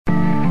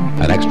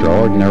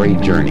extraordinary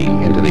journey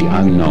into the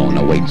unknown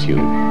awaits you.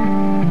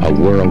 A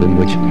world in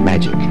which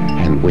magic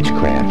and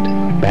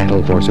witchcraft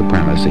battle for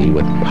supremacy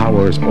with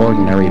powers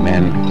ordinary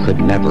men could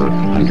never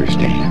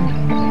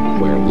understand.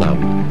 Where love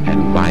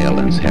and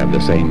violence have the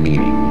same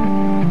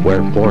meaning.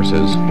 Where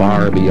forces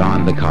far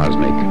beyond the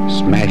cosmic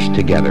smash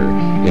together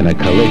in a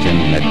collision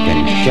that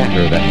can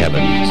shatter the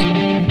heavens.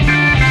 Together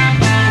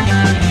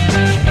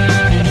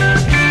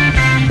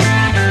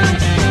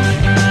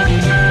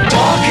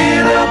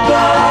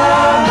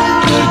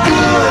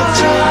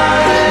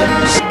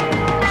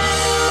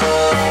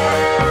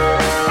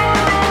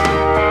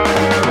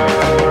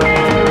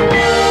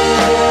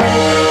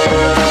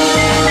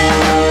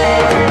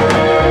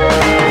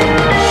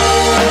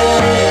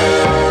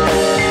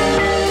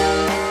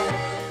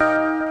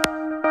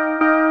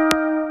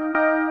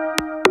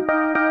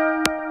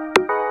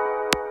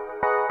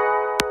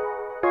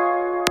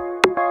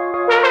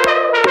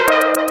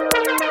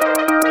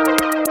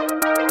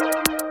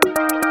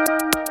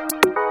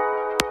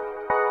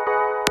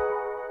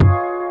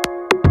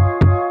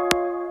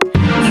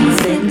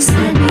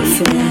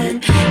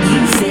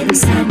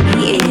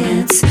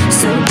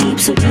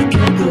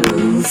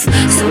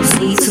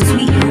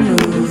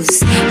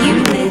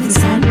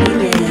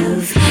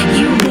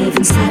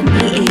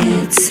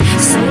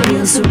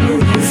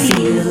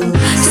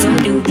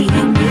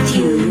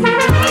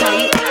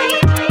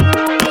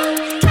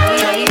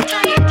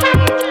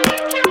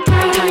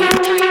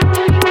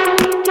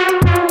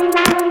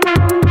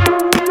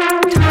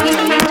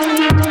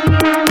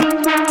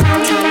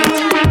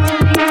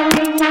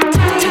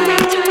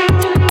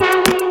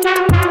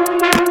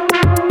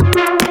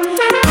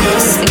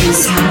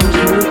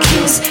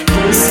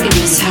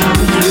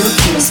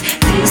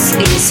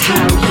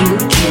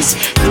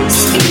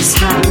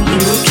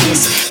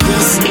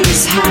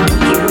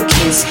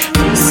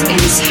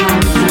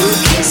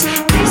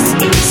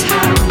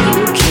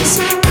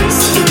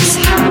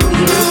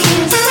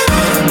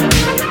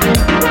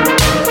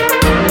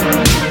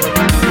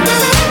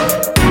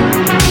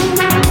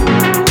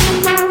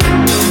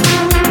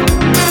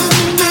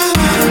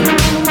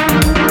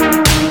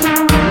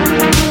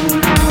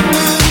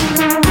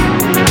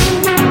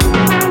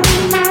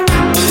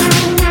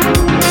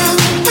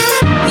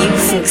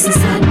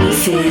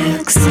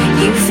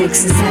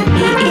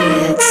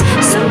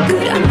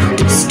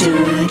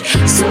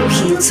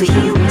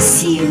here and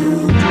see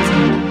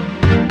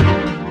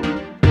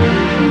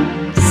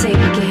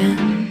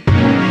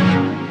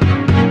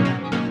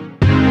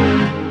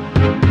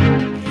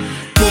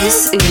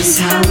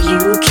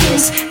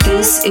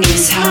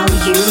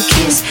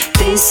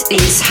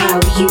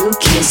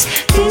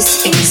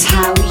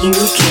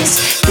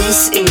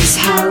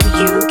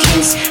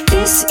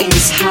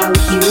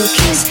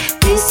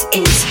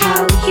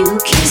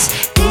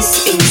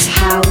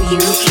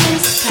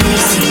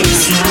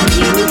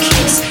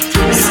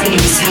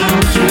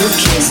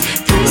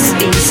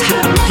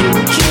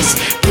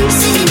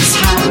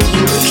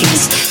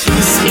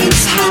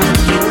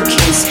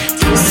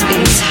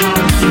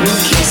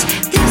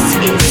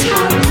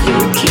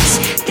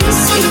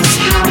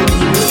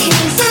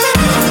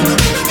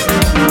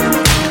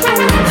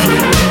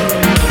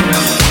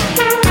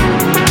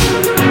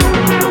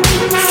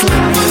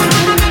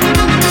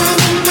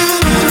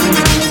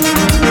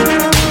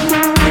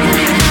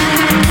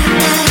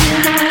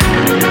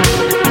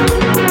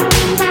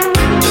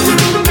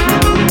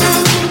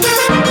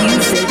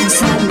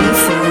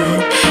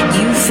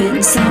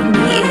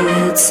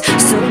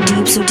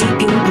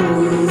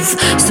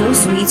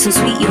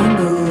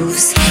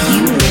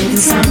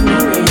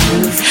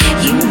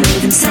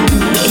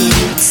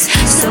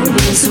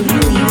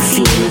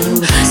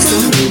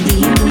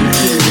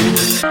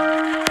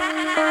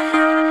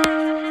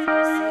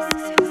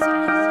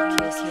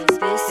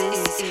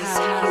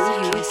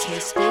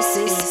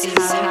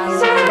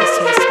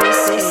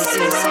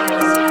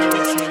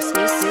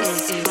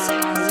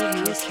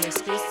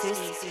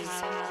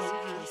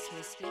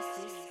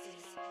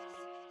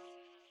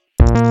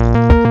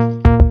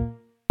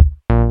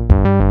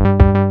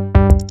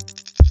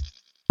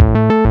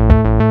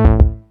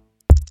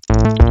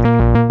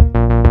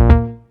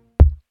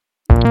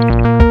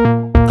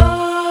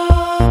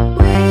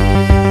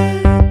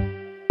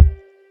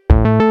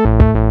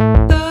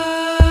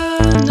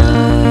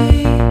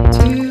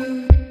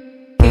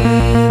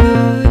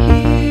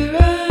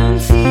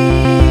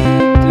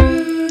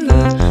through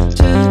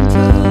the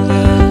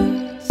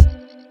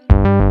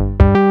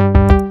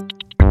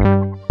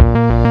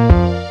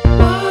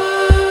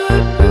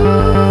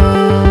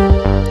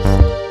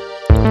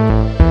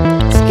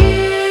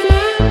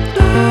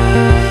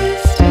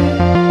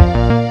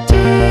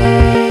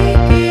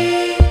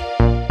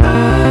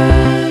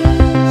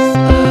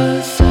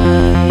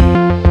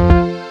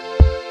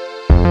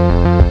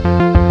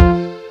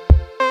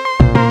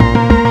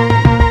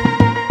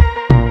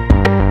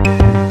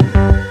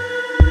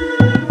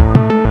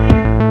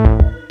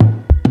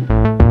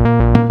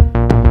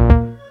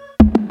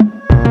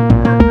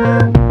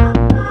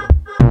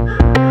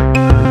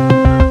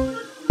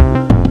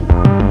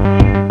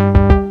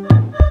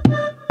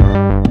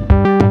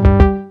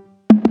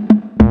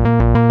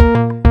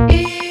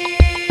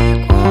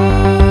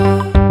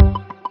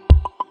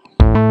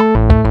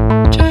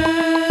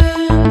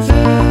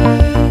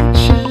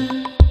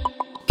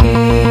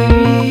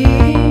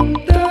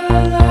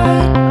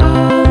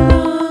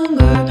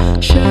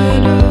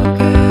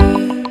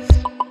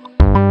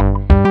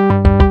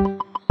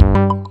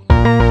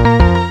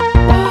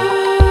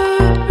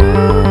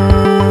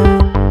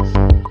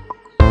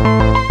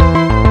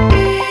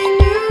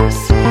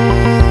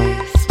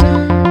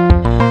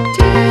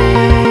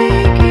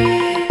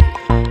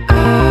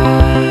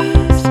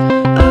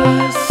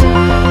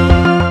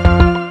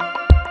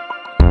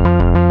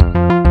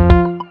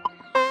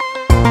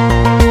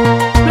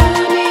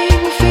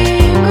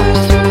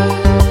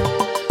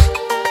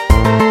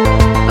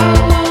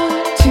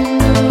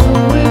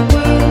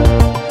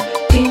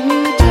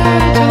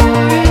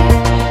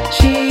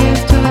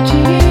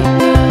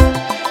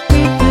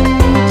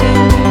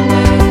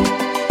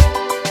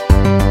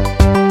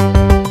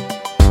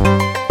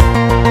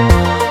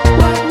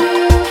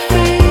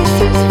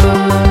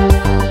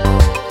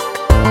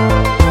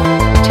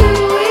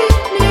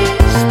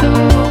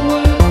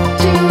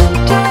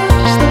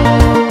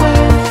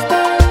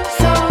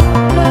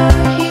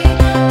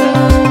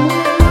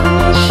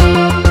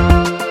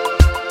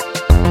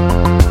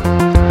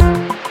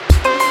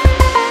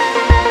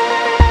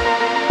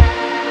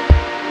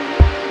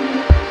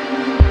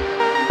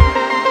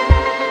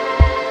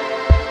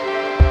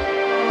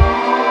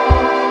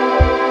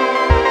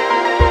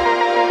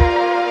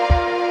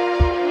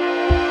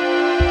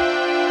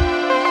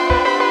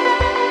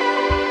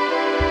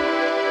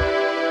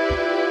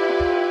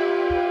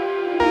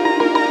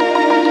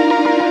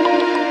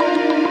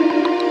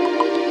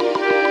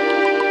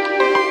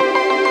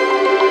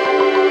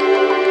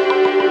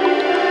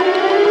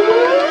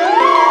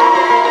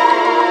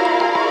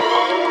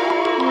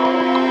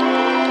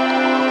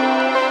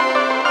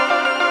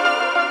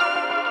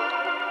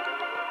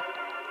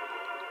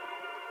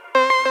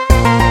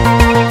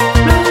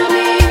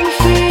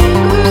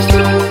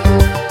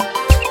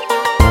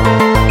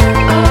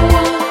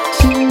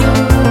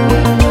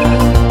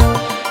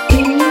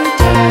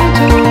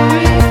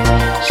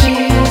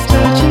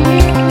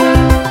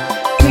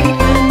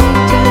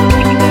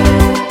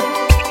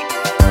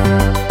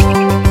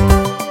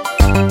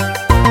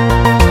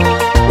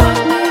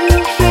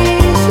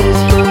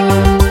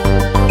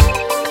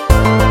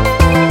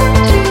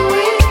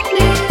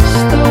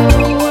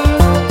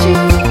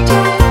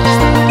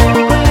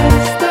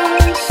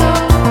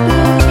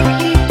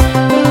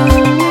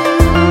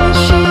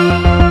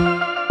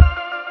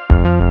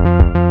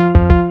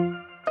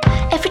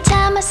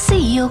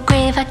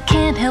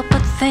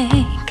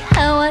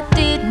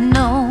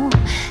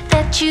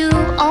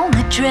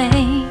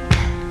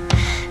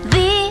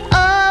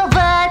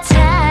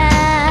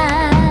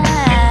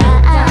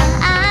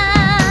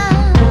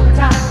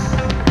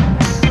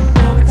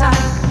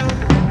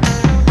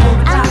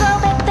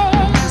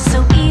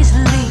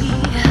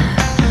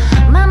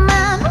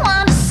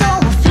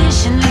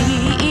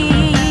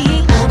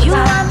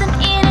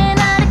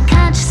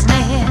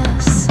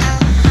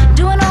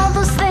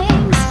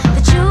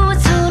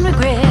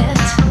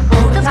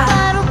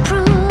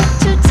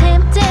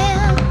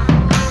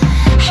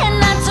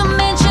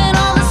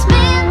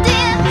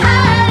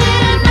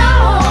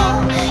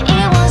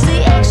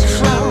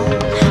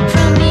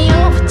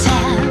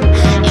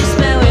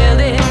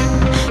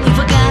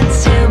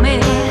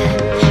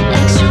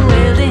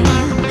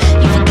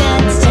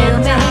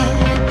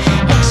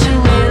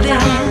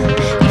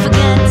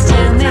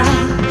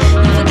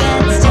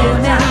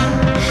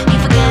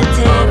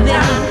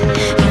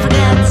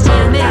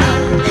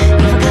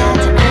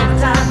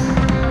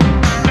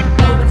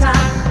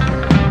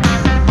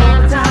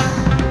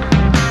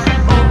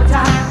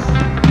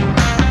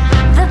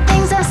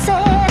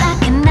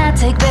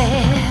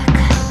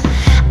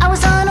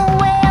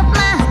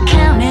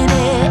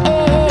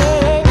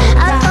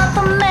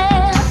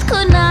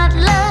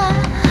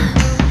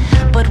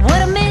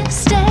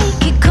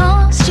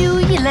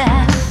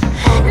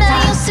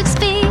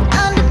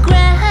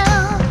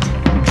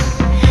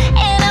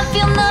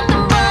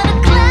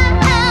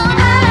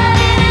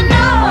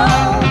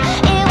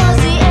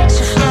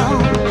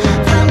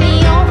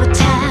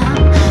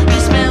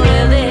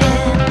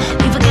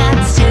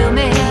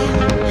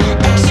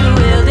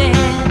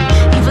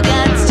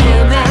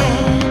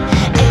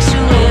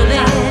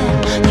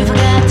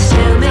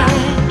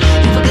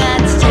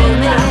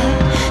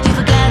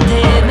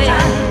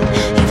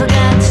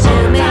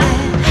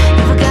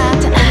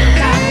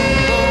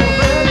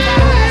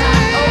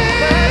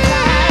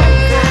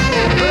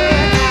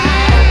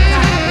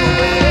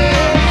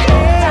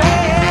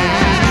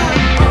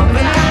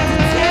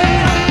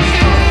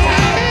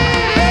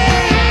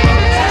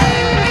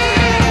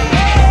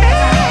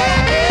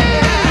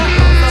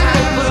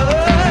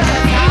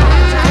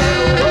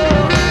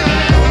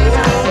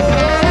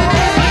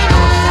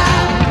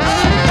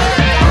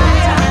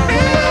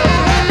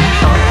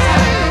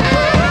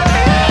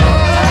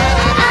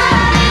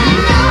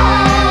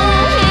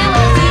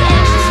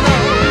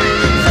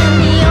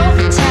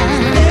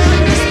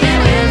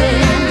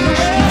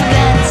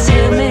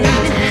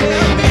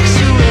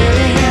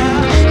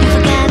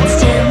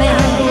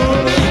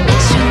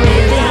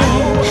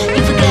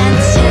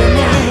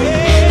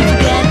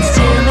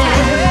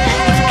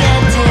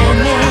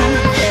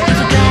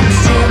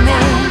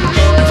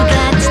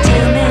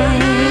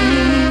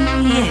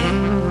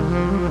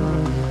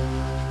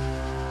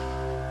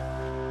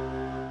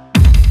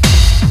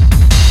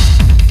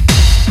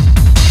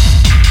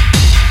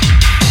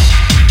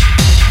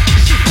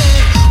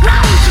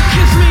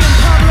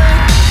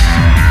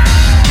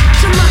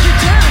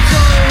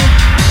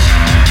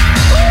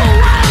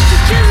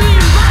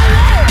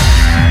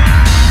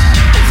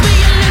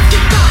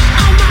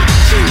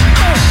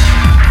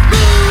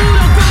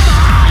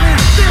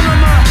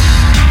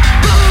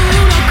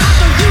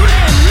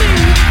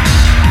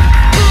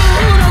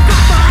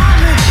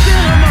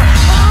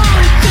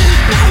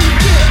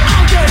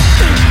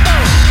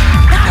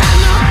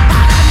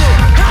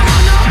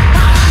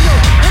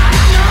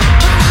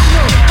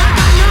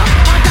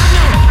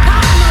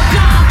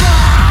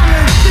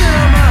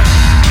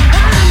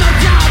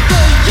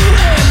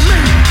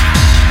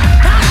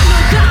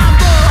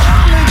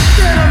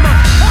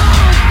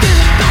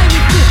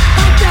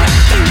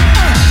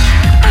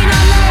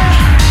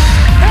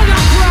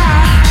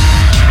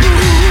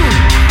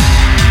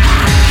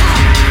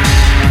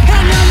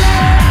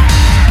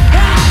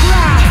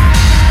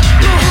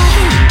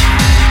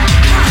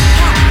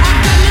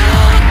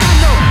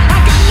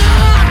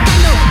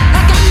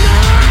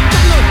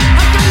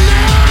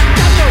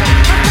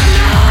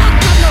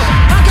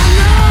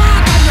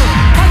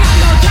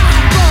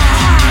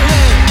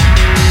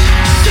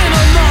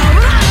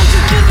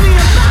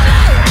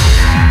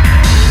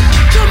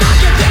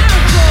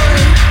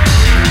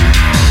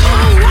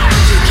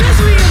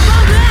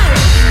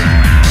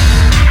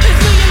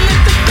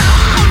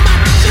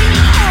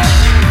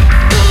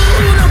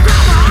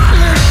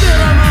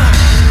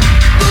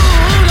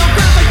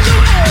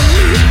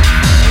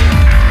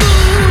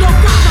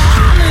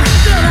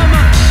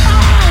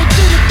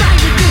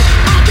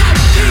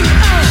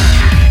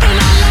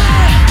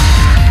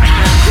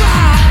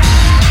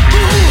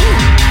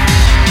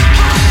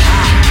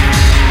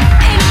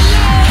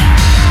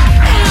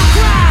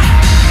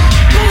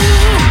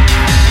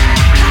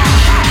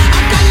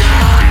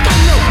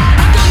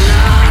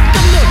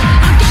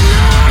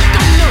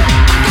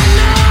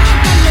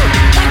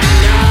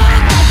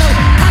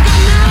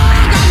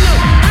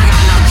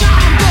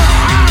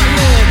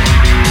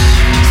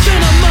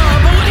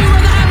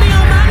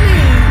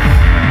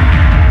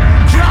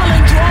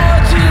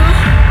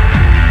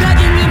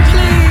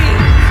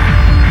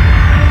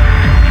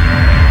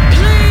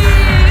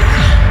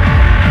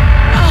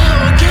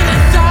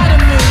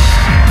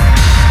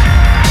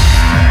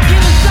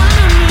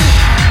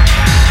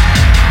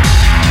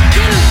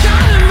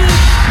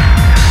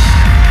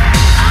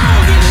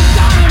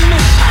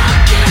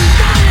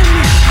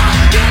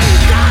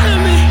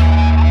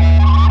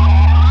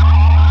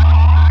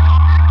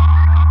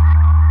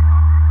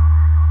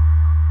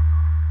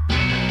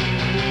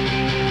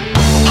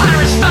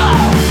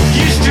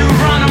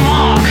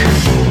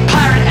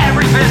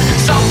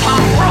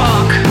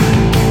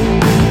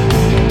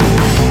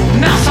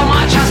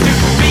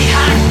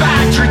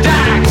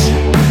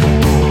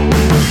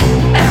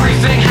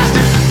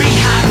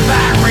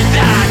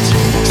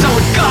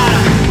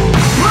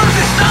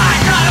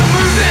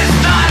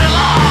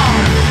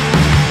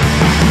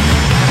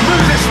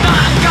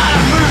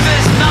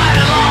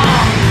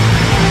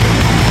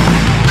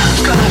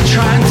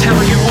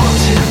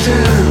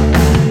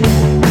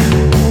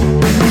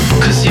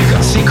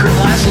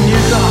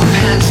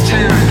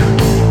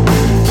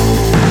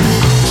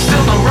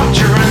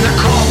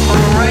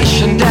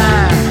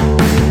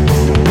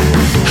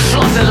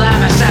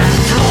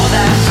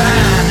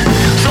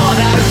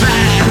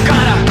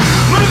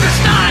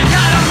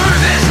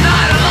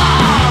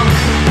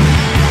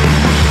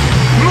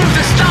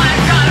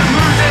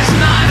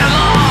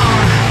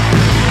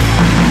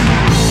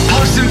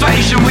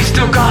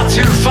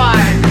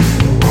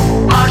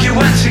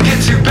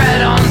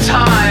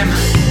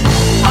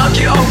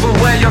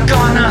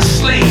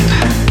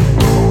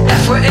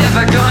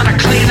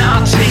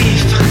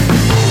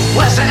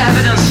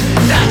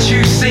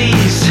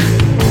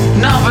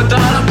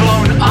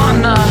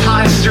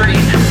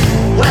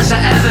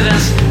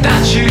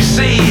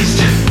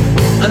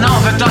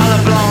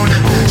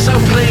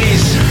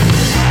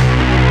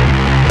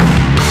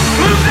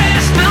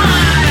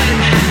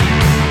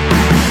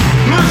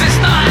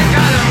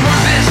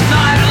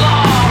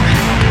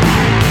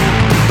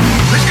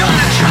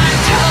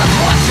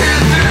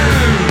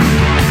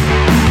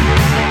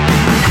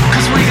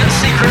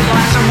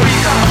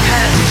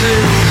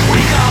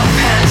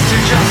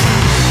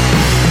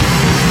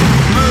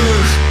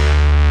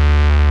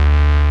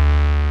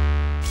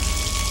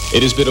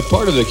It has been a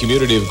part of the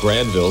community of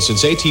Granville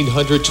since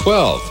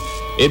 1812.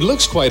 It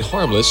looks quite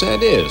harmless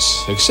and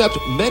is, except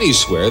many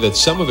swear that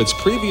some of its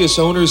previous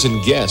owners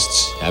and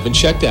guests haven't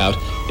checked out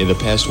in the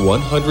past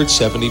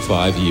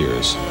 175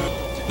 years.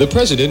 The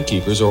present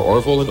innkeepers are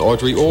Orville and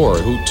Audrey Orr,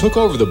 who took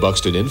over the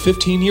Buxton Inn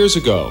 15 years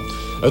ago.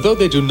 Although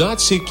they do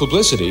not seek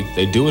publicity,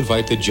 they do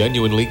invite the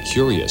genuinely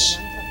curious.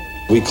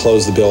 We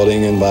close the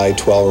building, and by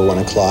 12 or 1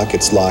 o'clock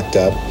it's locked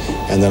up,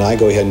 and then I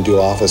go ahead and do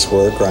office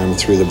work, or I'm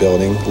through the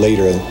building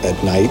later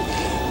at night,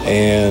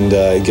 and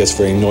it gets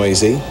very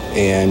noisy,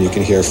 and you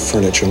can hear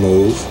furniture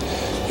move.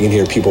 You can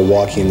hear people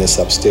walking in this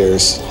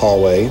upstairs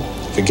hallway.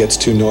 If it gets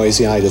too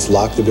noisy, I just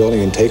lock the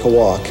building and take a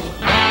walk.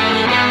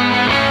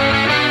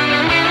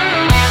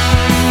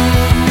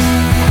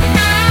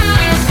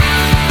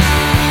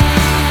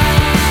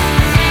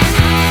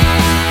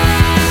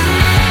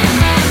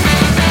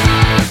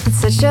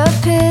 Such a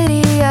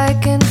pity, I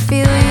can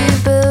feel you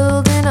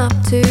building up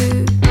to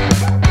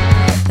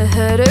the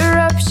herd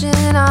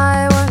eruption.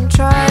 I won't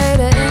try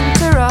to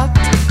interrupt.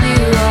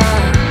 You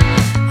are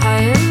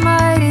high and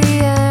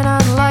mighty and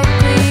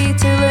unlikely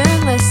to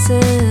learn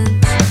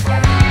lessons.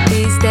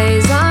 These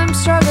days I'm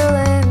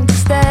struggling to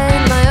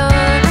stand my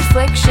own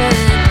reflection.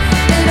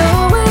 It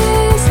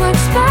always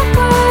looks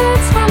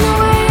backwards from the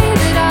way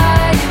that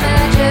I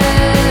imagine.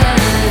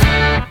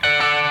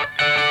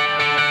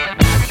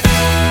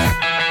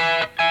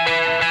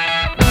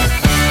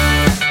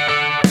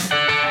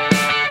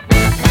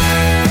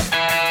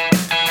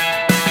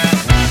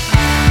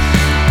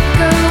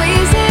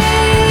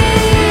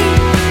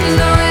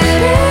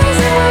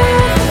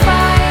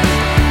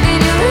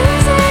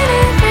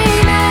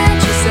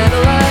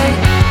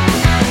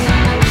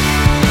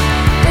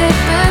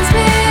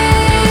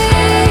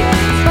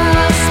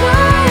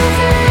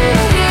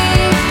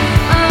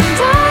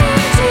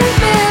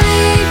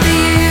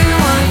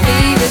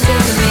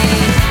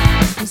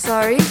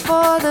 Sorry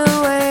for the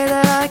way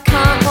that I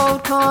can't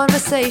hold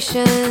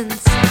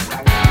conversations.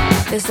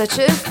 It's such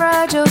a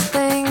fragile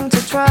thing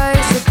to try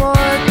to support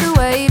the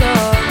weight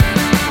of.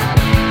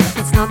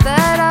 It's not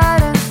that I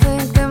don't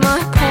think that my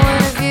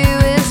point of view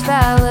is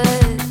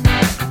valid.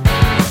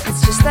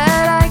 It's just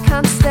that I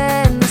can't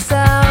stand the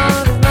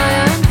sound of my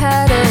own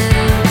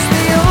patterns.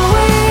 They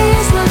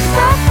always look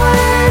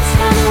backwards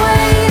from the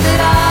way that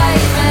I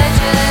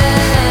imagine.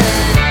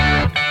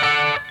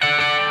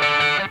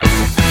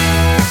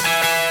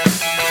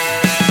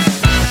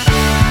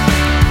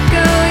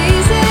 Go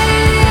easy,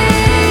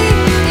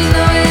 you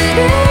know it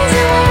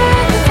isn't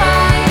worth the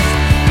fight.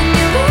 And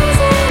you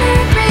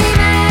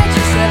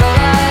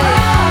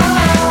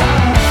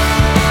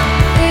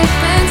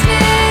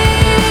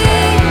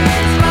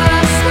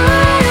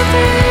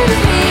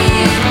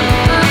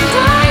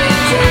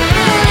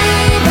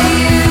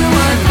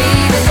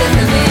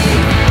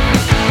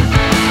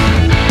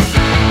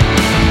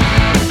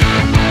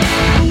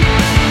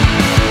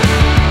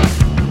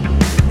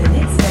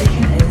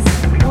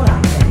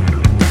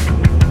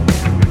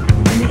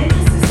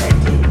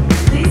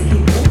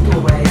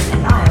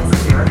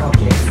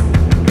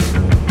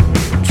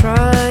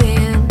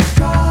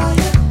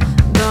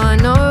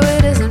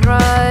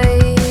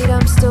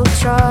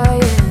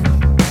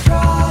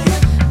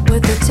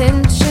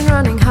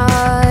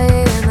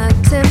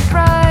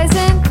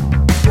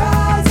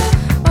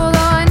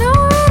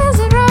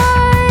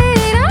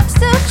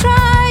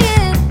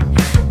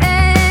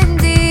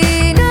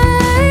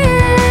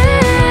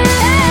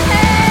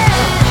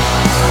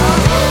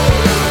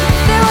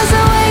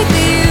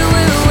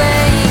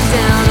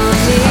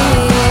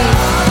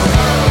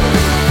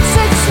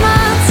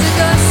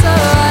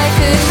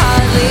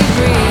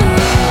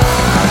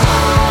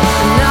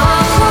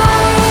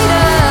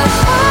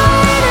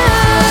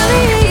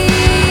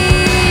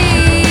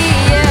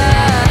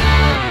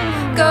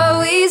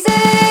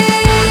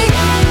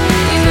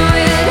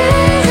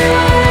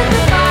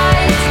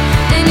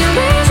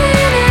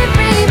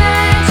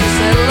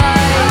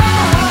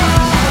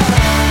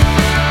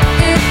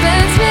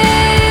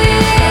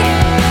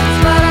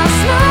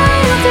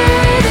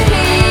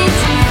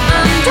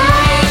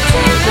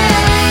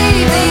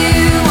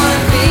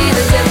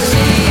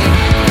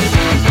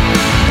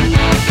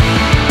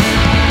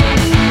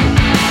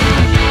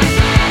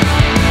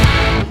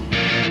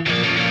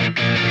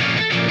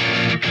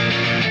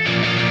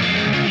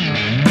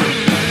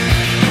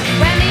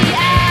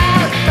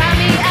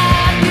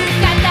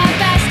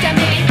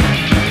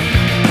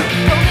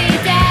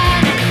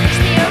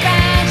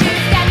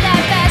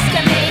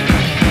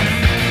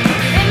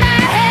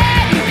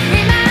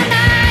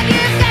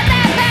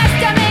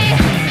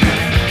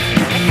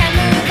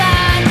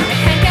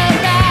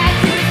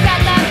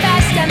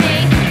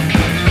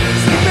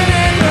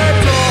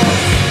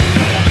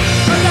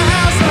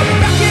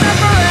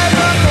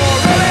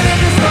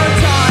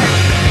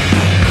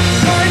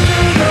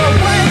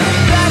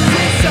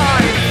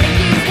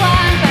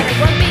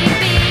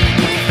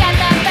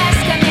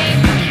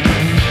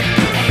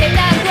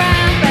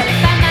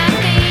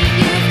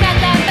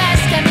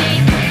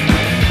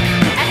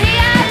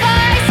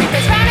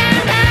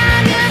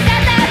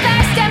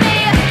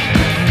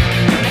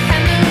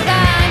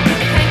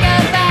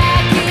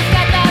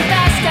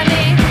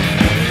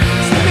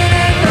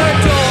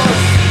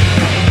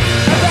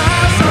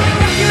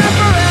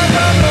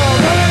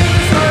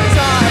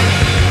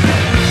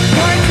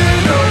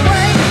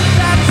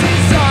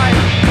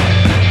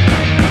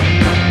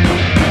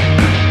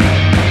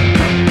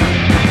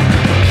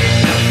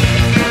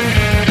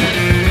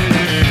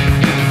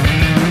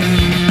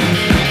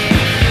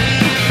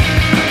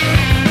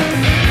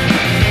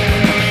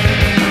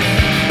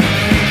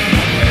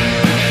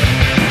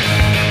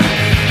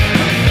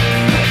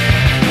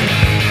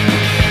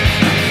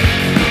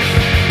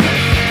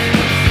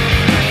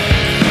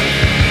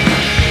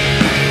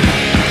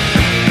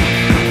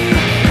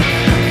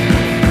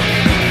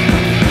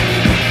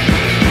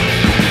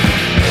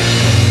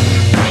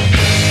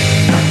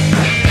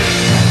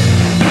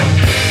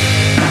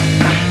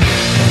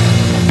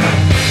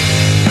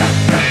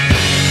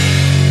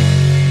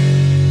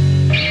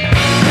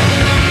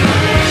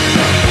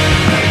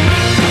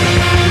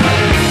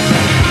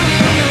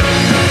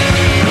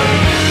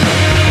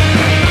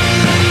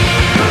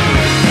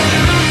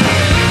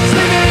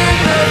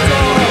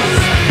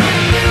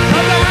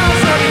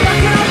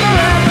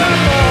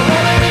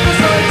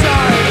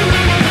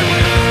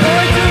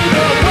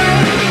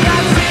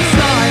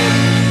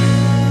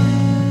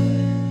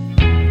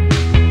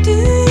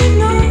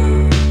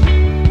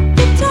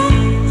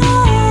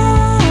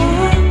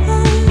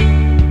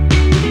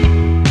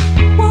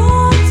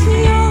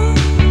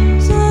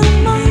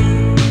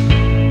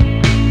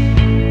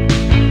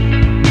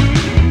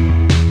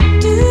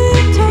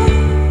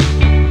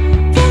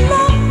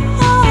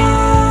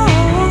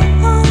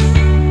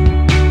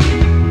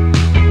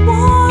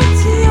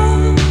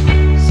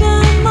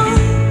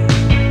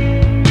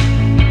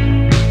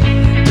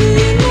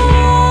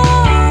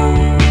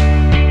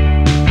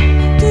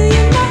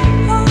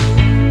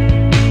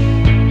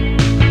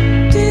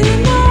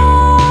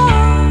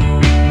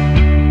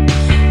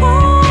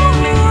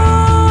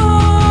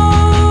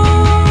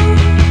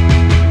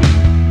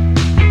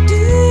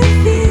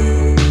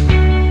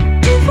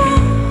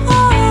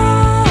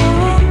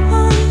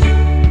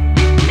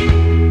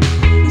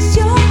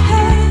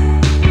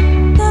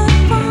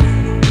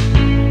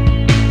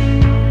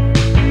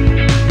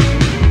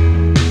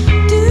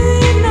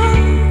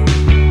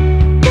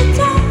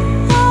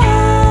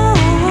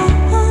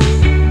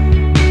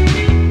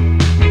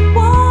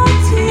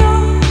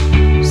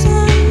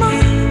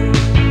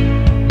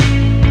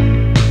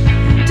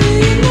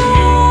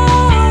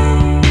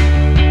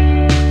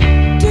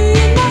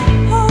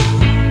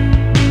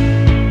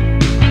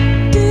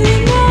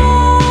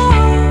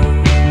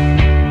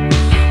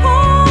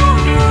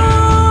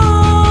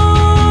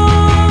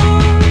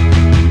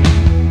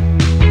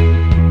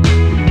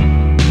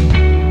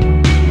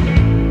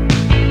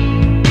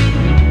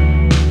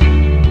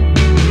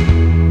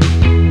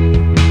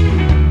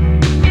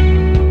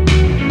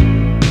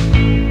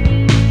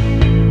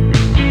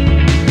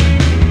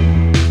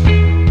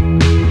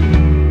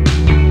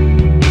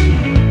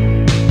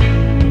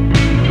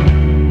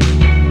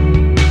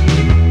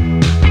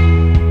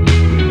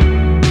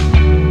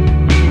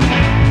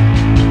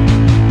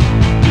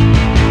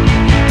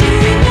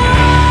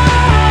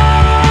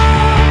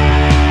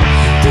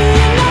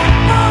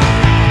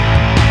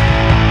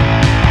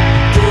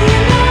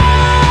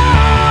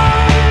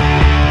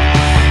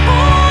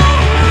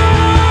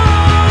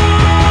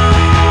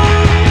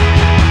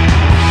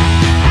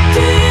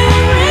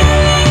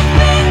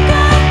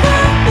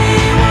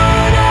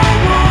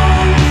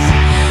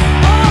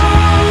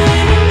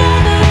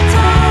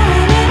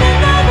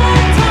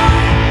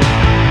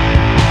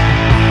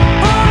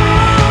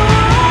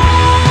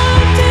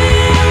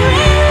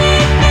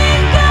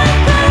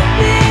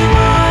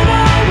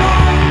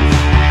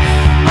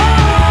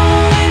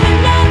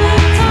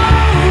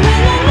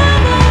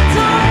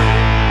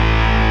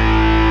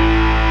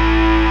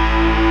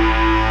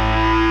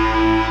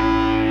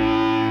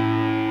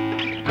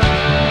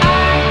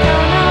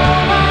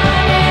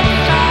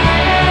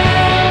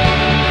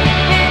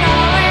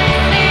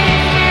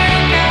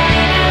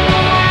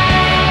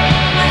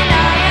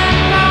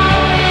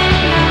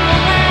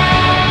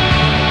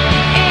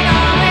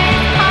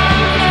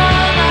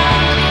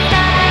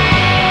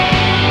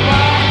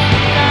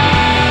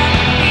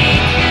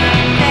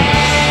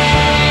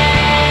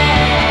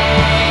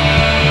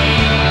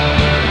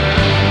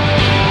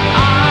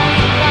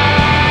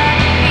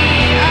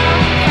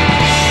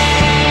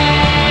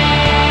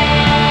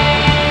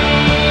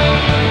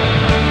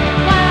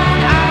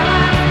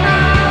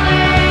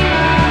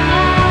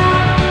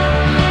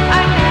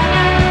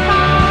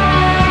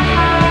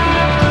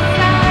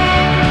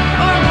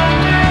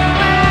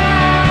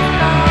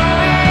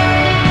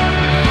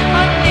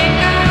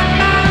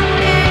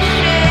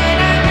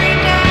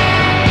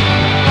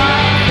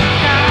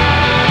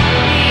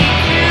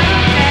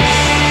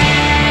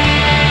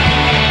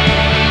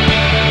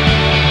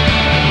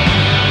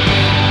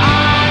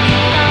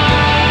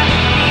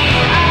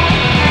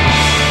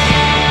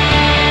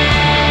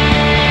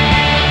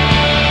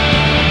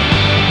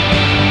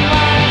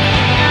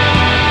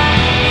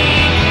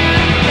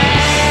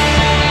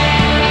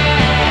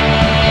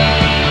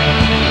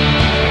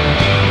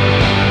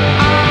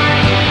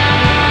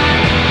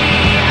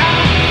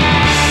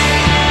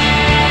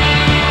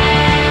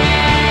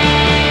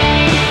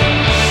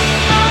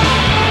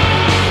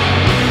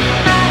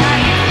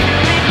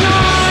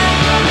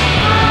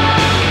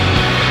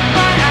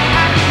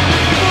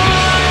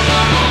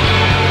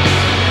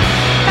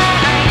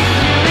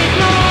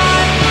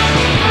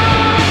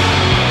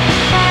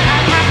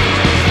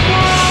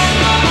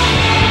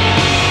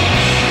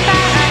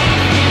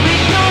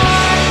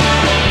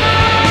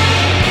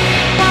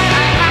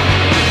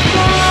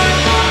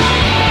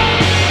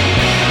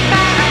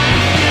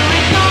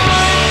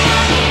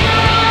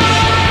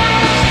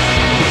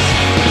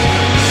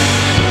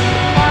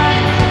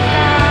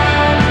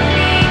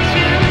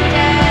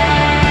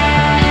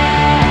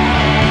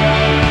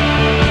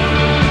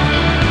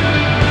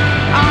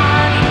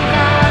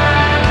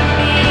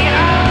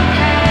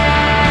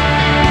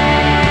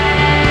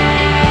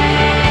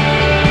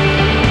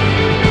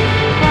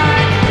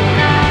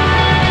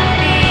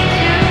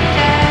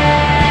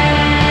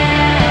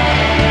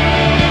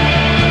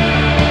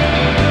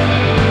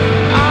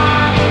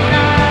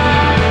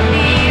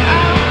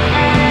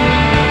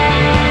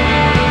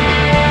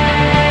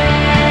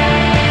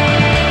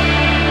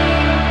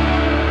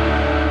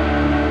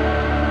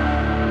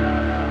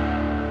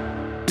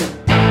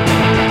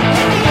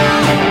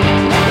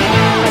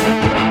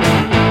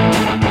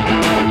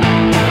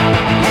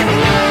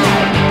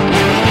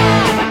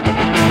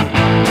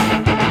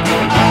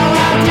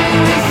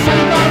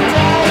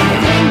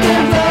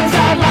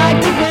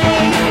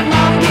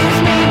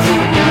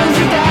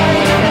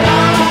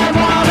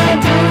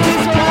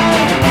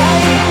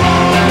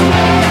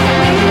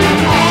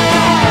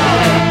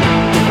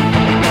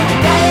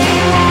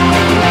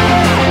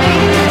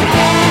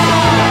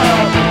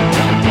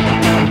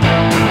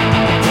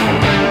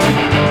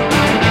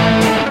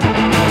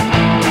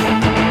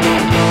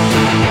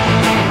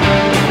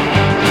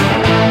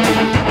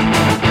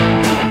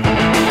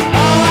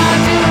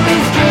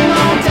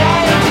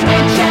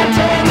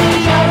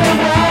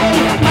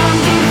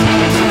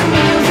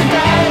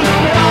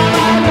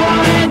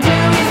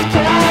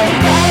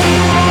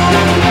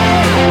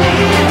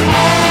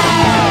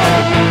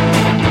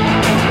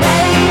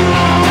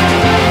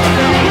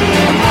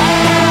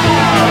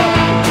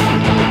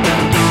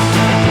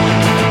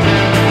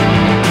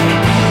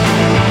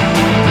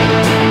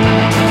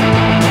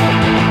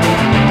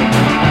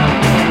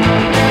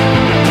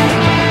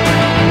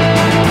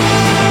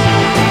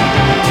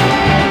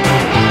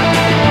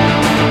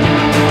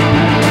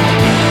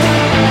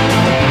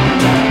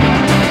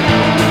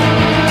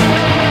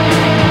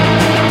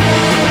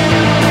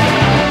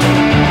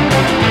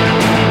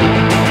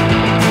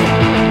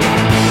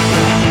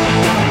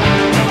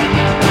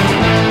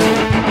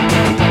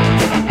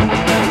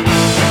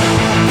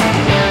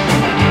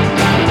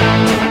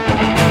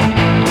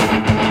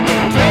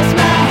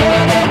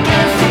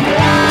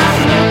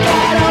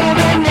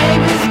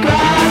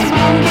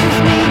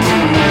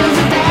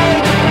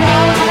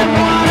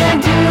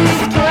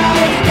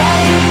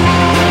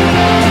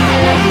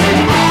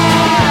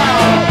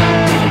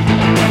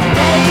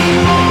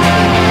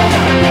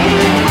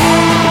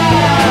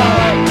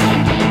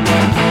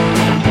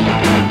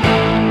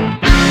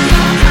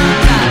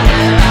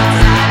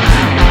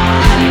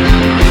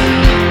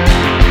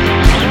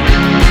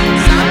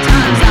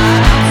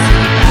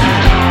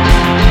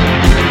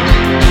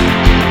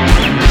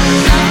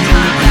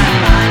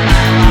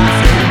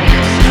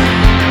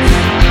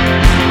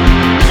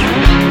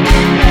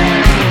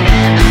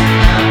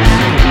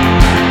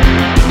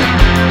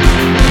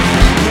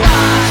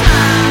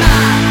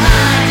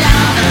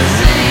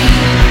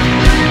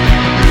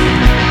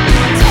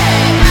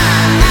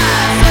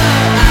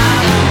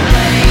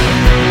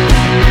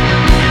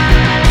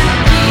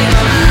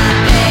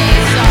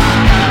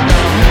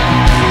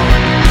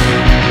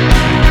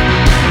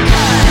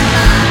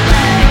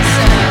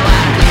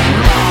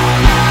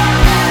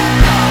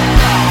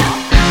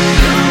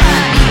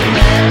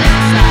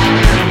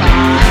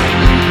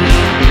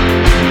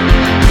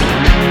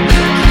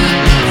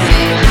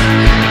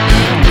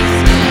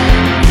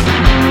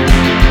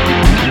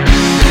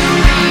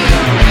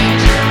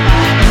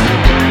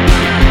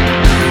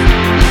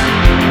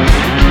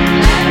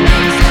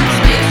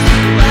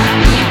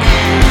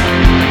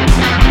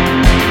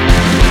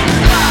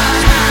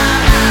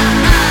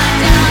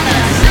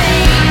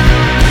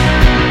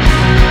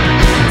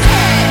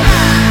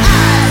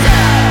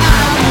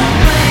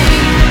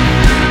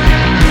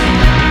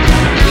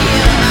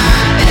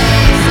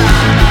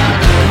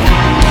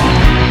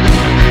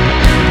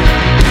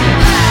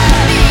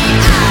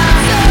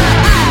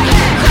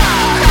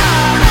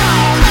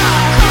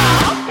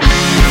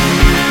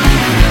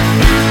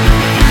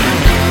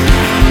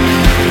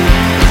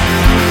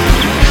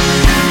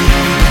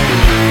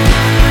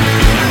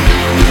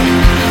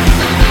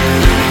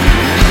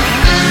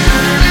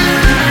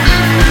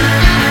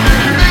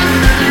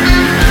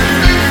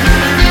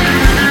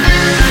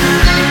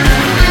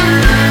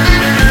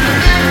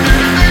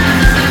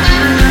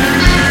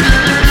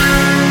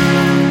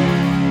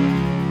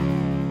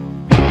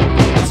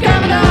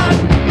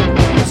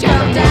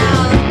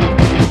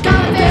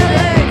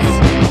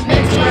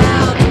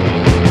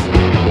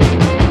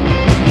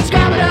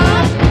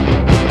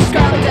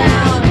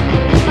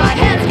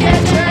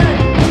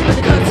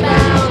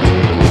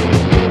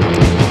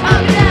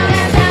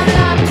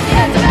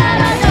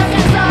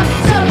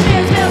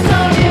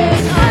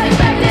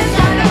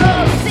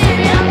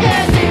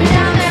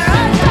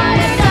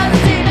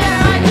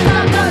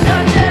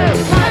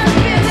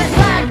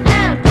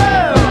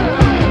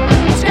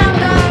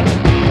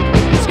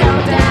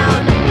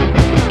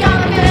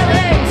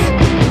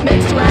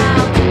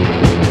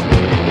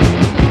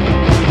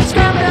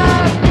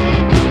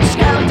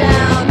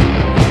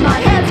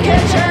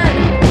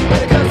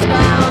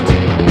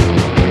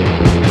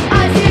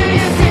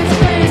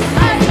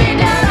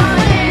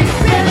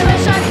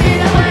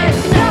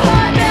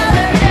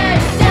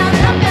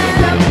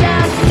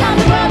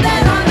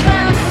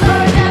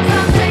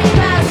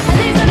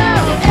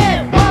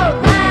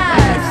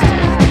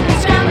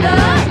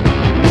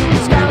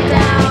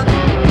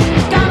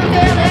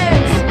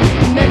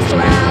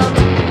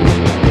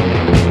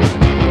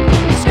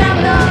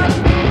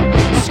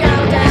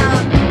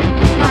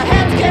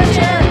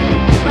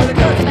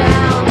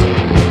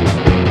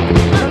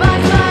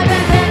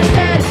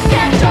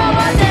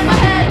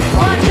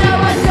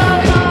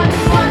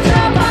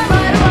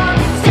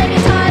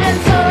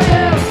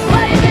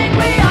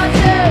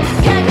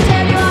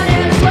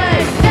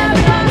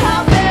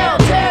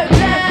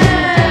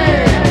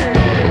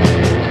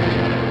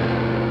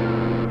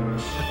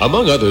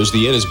Among others,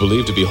 the inn is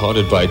believed to be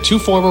haunted by two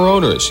former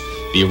owners,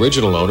 the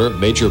original owner,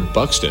 Major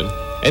Buxton,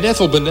 and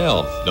Ethel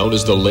Bonnell, known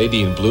as the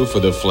Lady in Blue for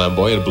the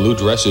flamboyant blue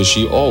dresses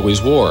she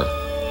always wore.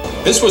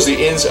 This was the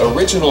inn's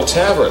original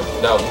tavern.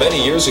 Now,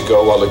 many years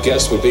ago, while the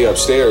guests would be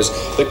upstairs,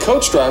 the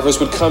coach drivers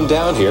would come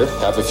down here,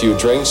 have a few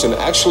drinks, and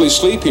actually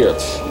sleep here,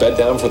 bed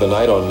down for the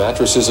night on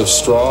mattresses of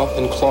straw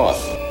and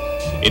cloth.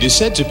 It is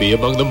said to be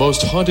among the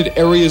most haunted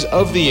areas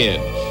of the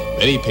inn.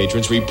 Many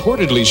patrons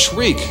reportedly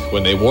shriek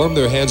when they warm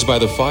their hands by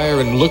the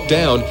fire and look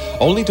down,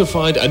 only to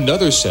find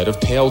another set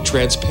of pale,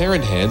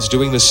 transparent hands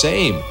doing the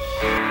same.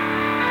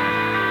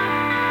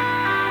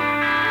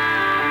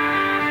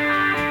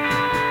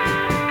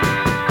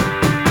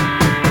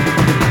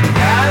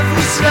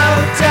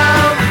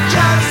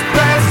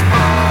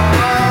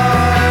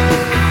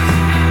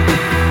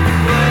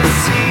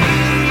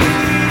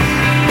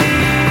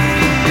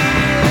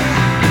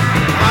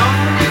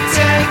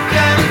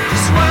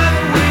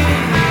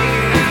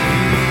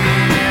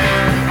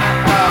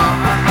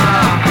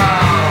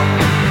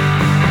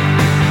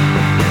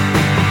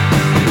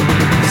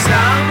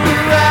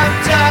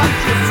 Wrapped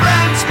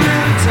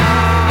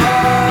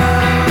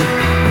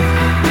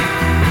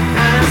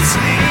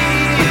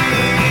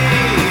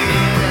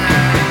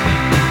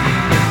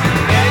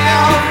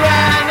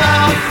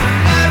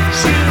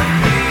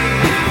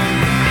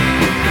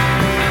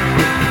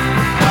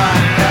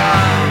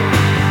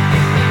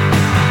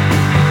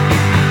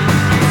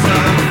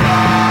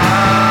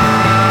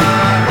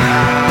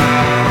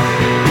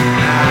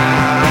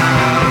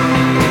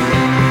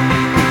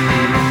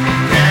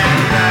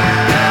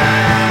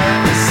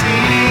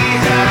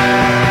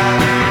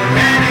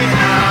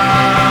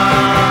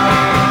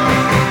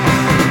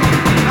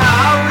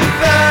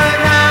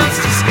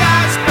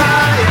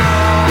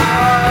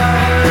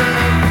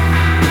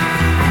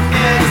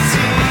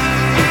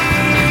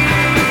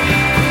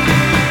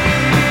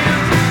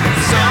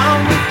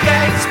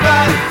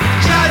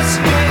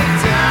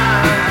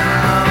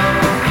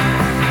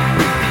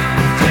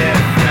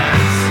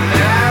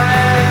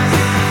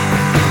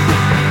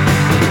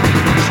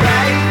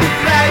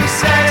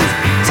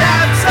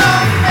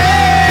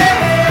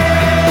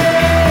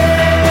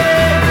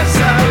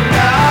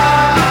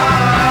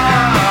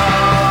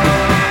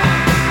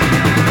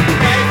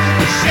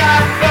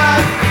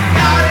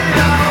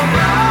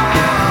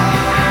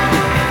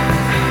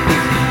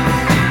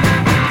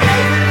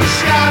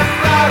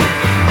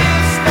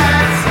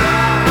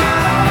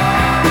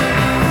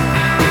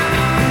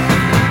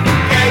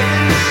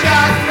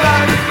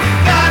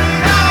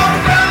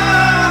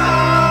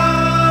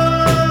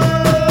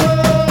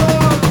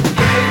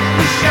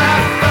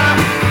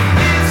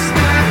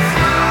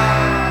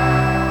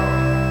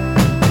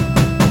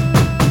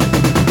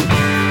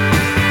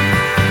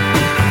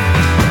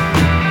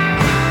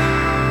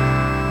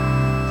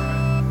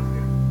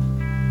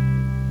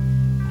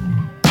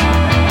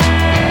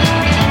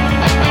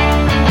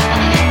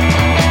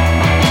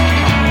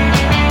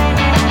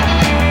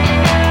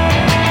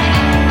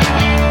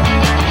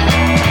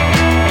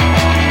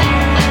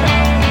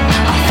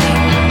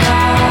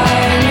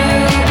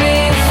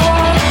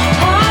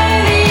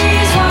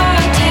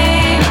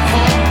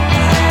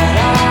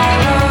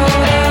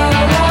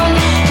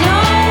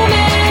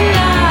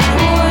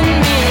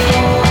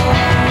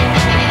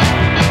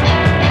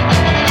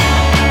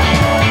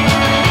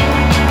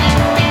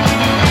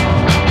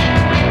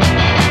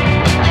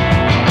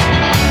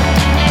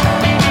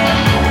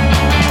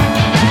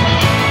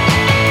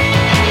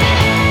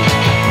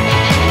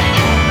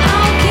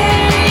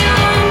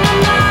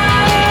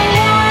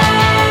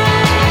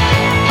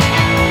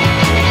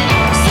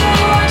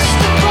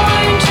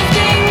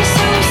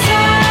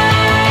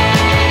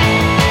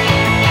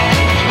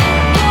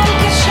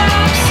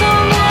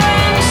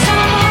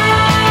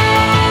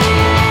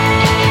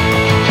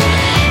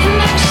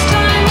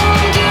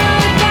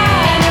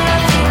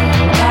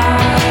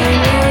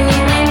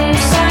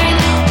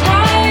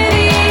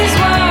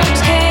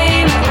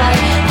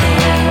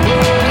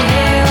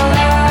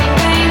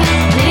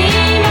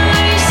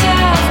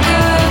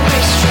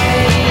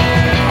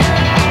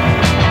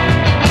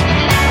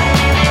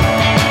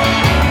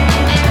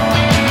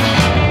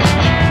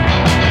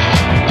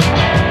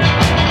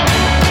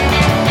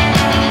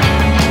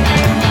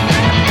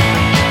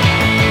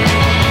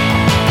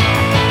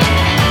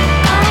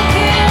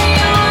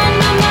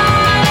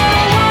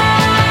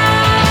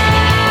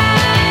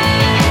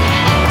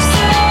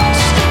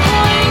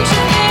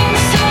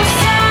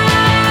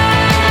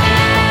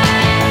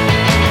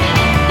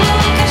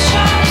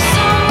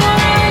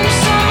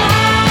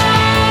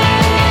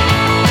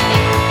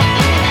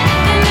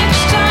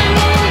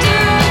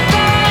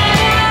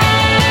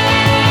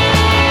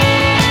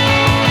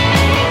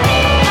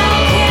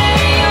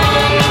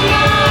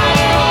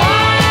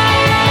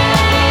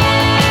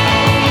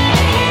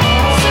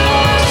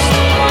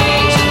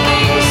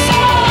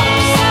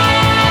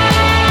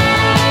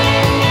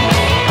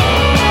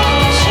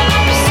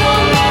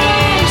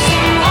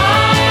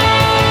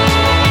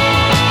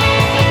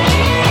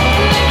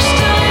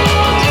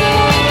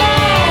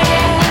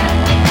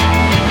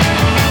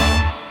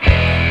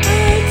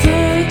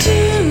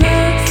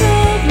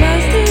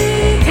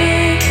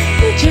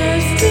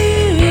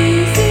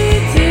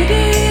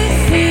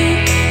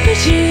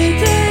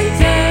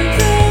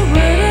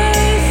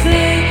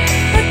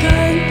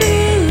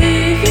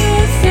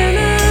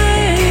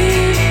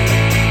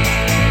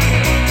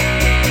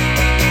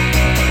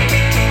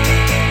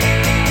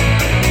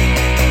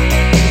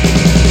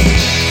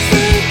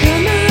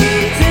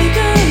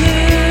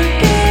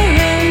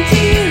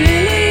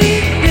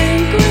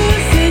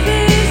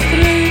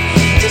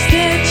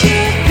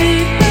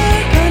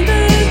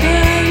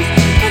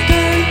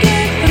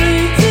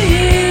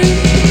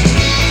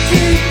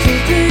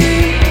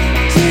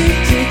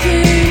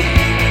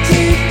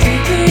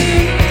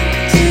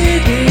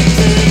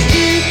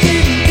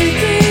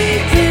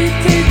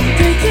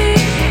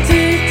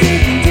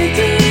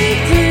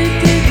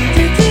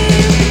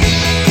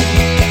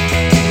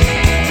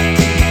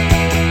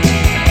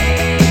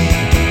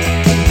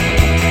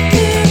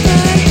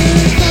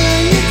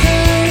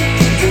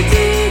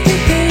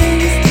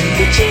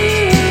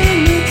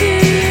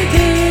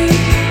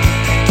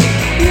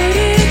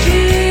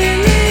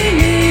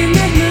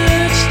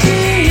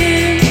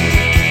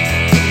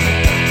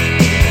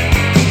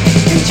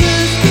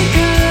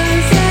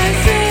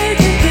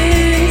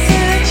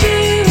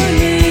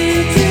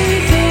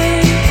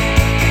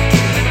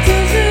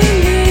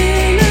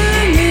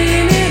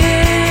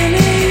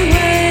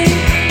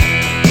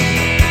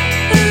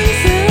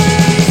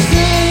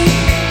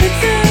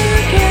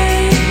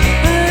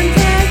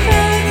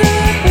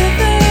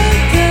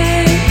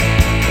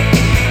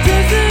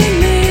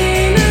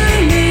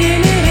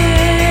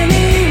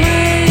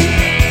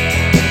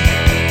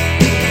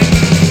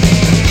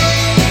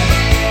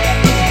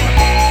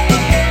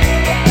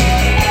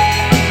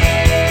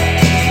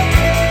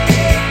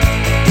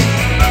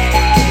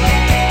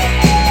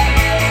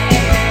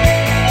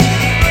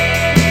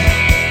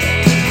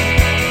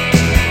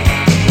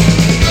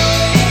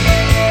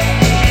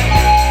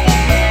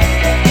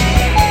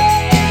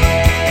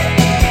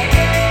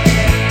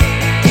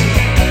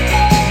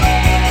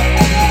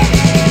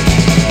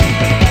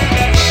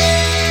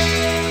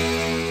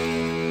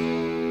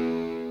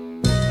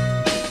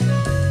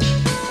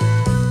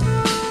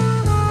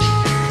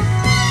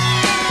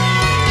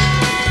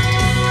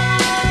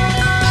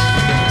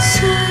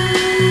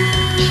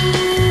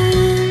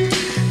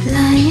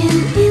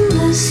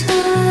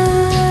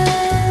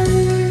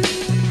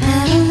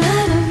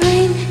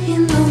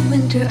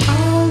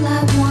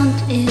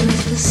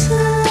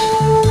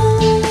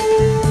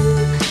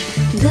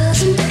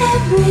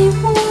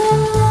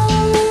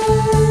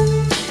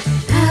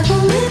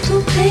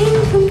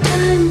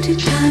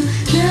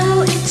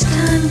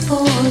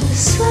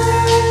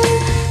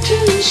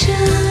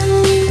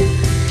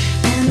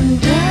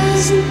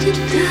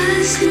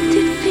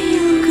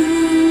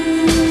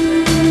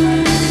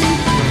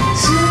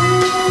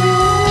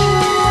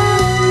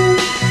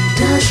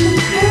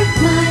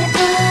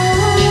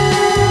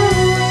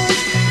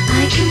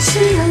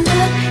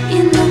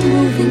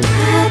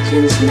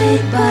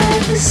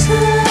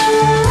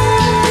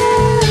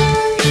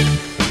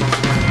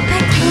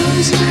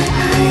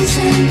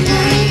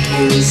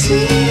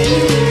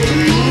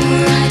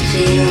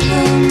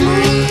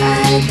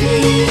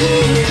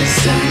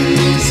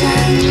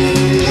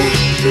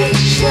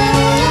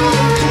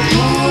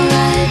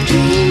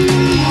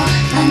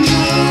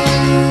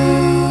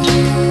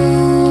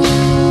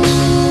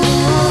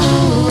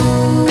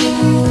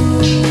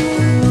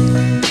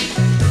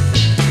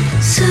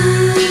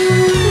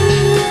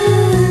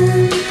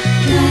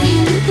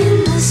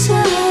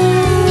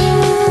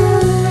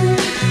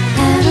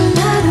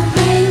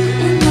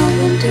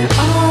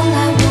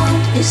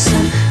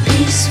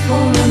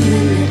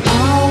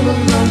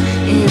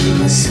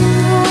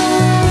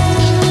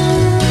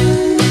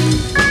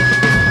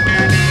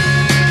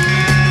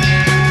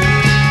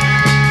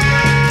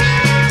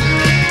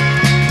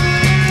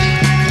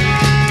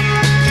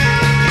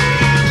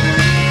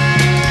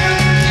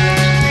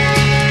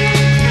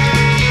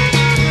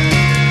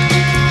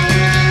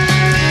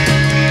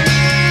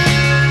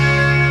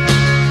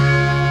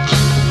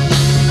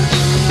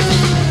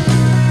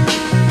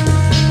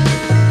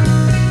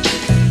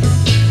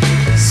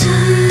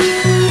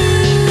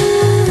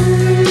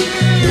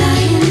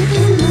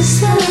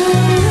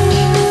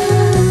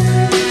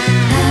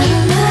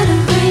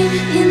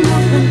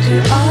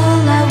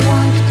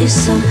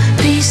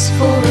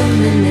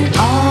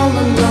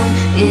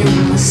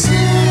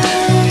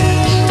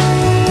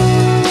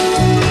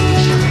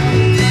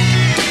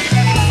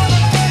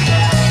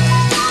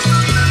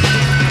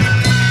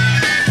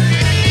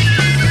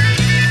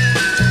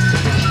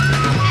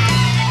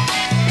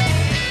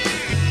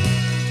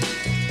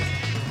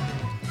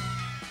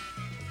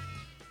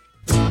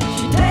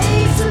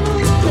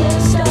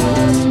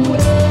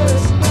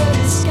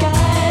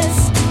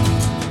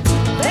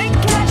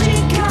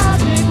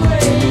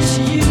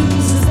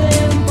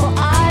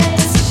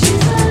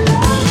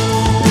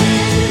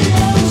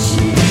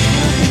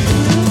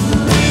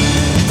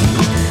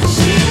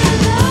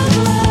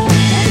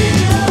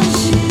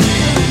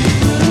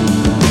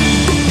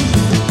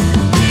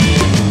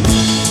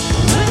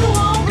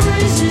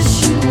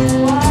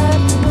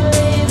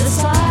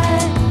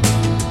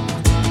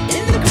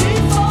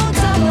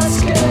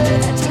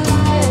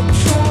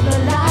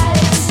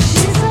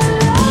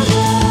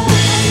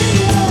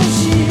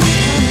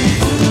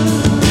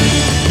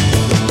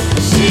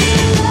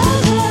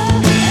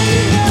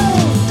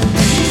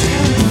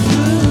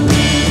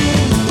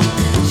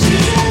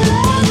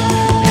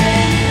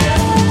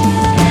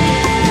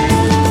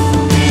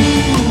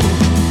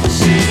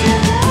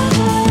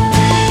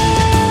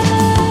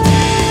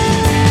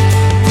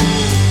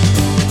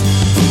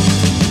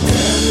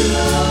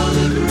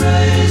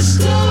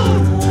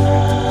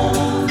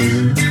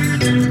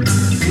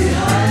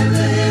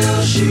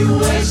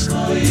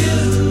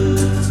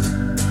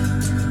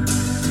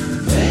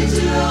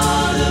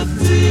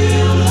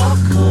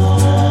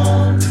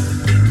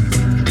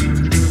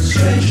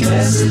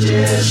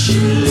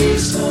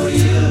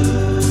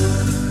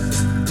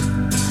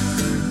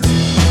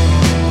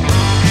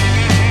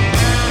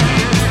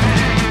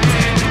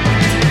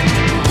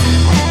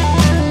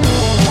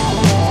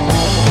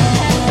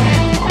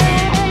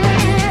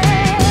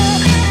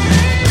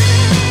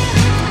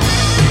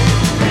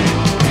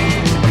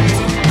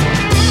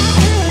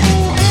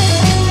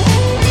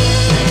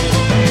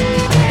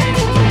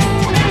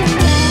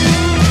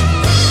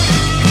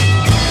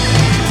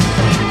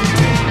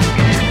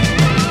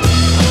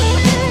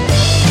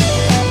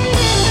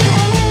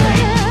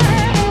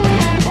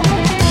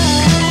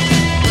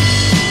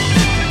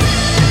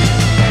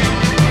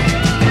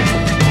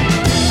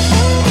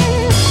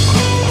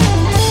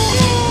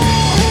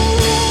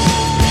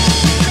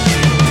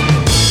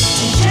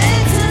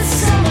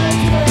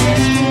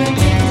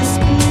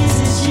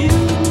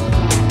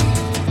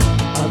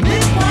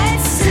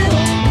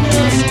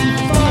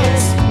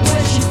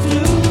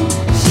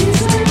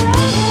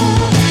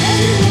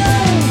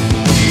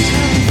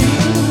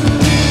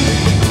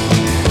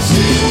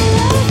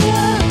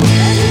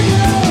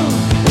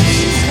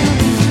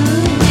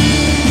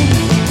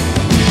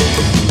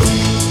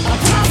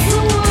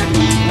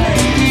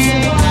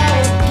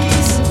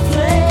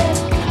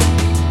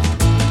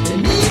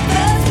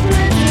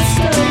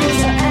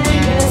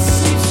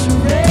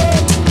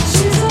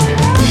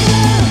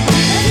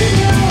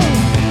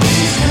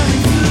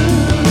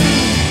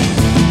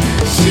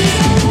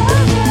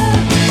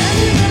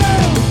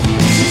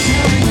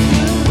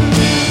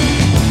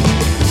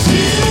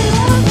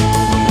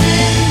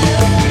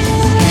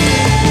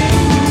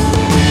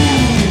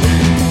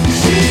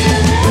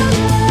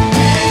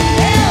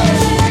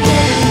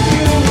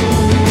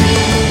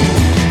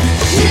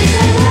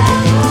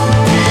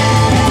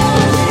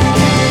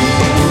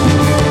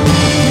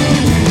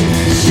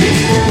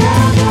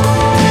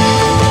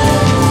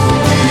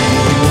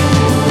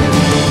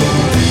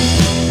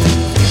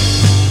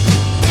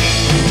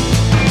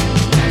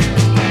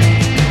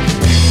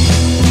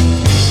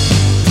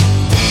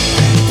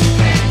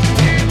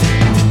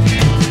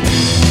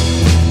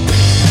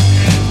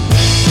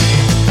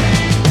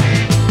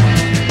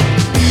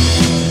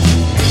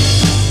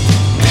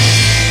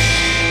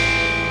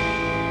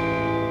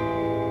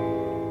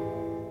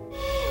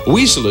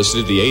We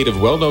solicited the aid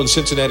of well-known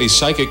Cincinnati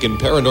psychic and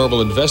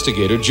paranormal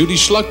investigator Judy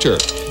Schluchter.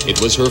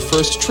 It was her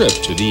first trip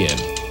to the inn.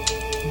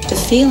 The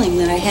feeling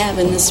that I have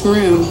in this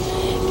room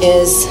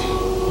is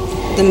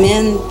the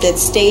men that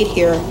stayed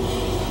here.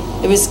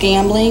 There was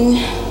gambling,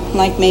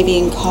 like maybe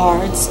in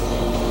cards.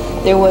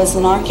 There was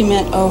an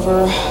argument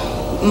over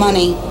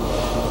money.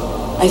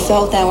 I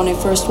felt that when I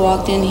first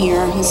walked in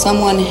here.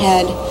 Someone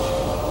had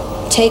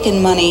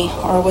taken money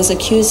or was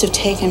accused of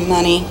taking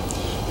money.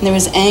 And there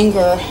was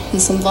anger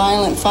and some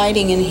violent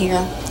fighting in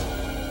here.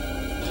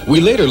 We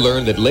later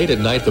learned that late at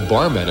night the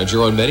bar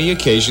manager on many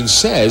occasions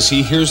says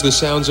he hears the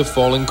sounds of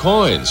falling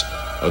coins,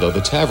 although the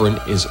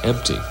tavern is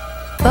empty.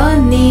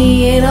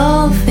 Funny, it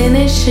all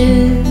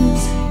finishes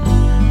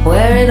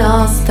where it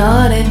all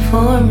started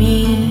for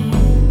me.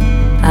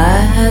 I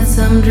had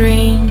some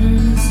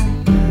dreams,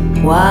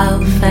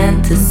 wild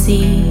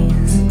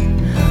fantasies.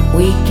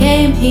 We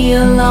came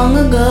here long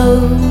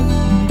ago.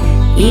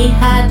 He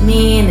had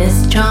me in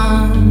his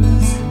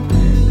charms,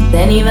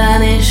 then he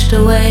vanished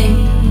away.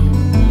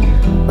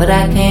 But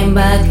I came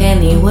back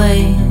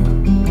anyway.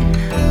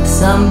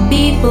 Some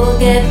people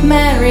get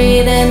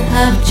married and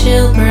have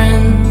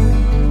children.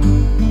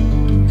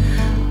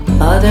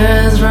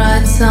 Others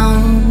write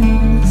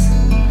songs.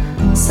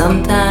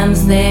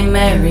 Sometimes they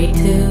marry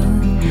too.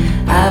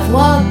 I've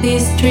walked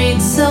these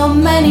streets so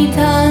many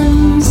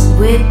times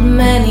with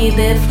many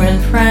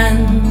different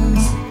friends,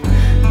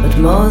 but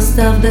most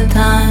of the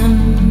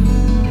time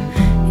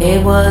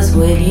it was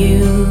with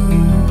you.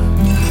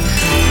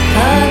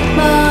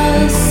 Atmasator,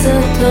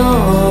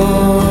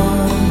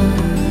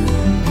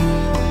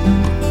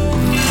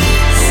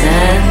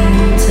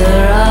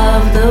 center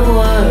of the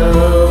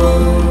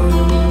world.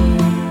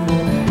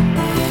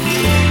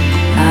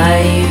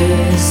 I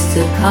used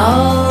to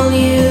call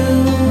you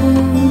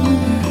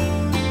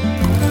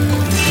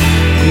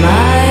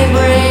my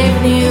brave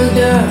new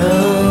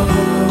girl.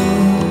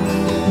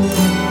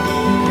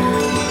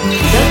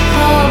 The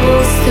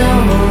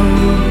cobblestones,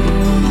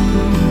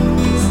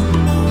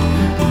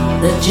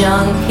 the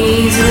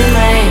junkies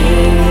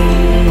remain.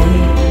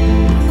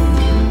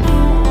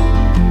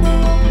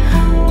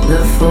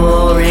 The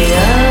foreigners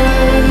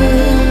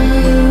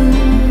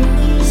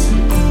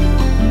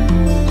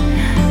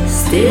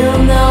still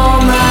know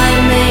my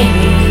name.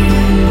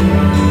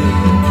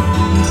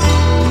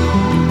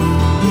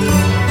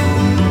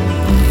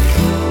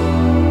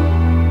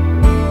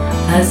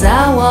 As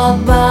I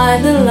walk by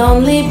the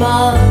lonely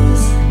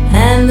bars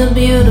and the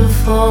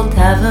beautiful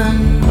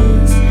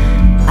taverns,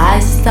 I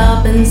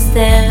stop and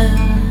stare,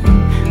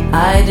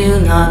 I do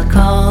not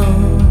call.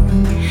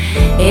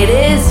 It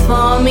is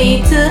for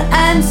me to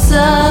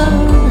answer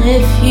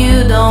if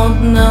you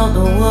don't know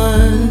the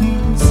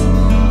words.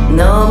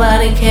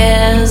 Nobody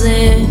cares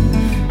if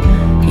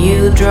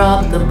you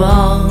drop the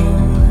ball.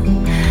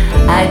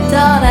 I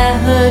thought I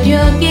heard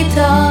your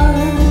guitar,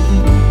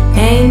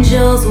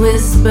 angels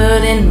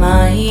whispered in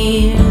my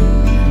ear,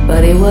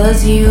 but it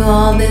was you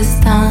all this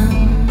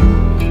time.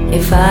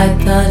 If I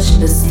touched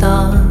the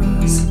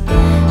stars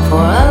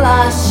for a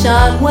last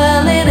shot,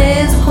 well, it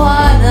is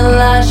quite a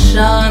last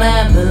shot,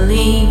 I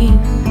believe.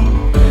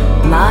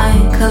 My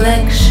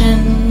collection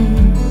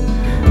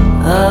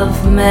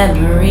of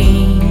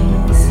memories,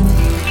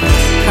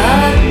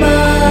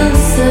 Atmasator,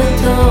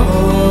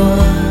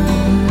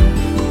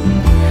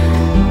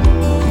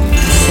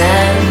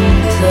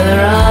 center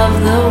of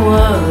the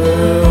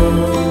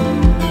world.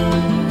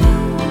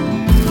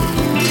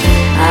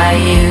 I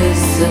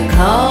used to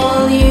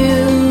call you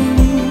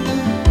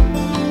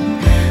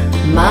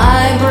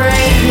my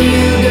brave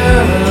new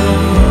girl.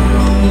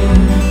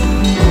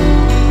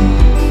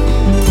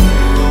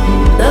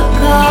 The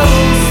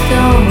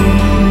cobblestones,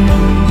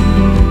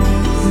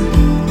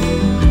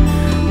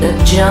 the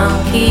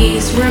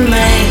junkies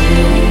remain.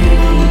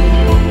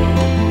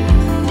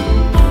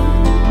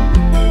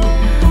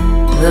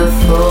 The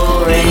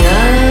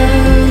foreigners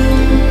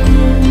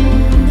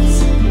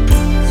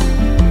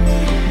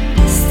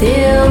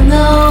still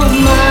know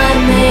my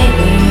name.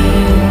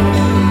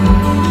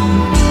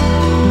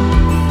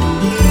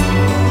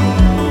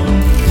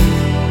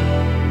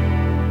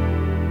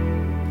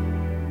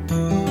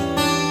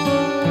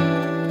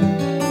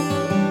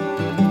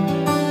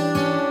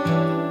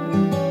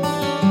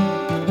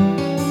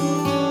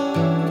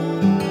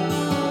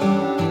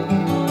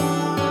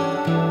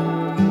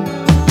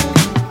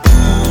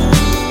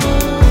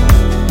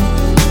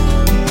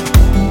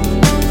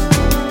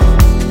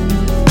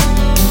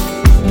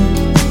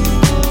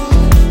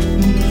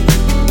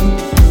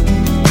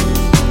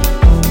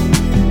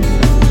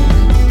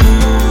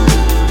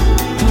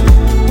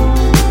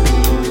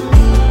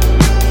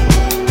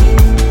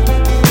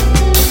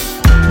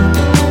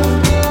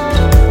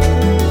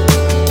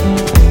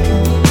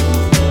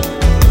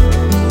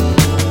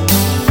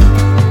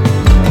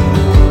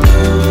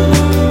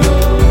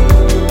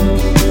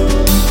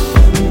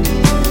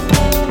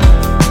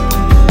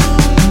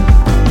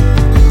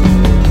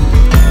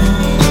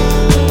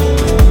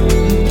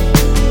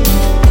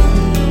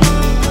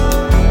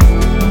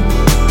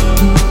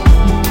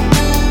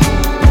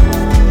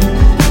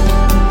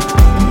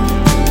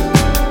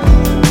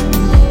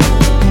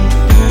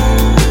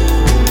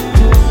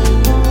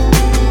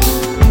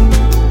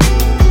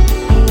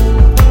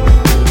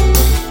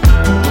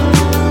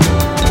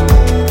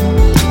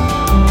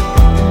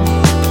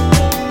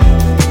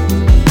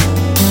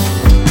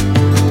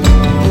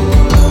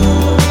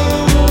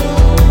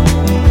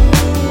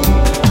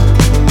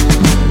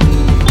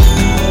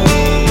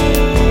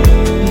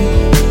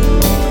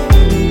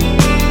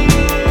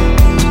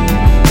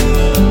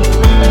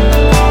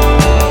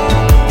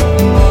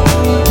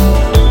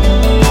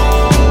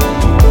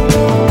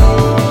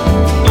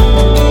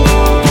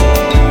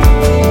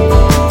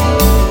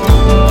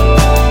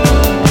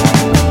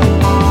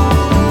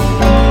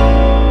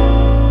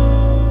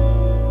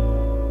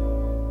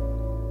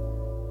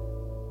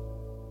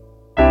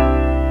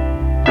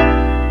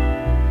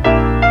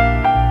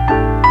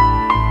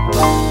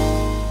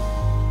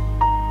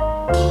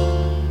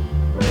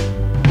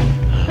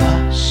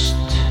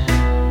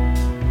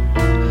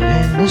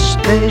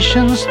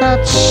 stations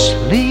that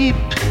sleep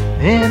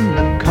in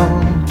the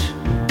cold.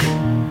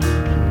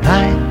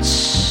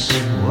 Nights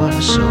were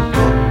so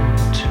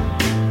cold.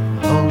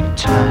 Old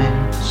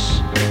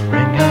times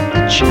ring out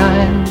the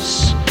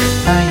chimes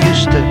I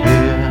used to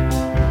hear.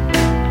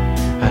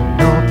 But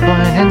no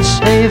point in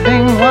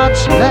saving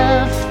what's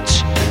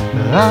left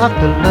of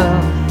the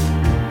love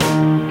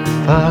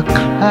for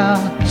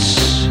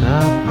clouds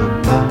up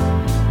above.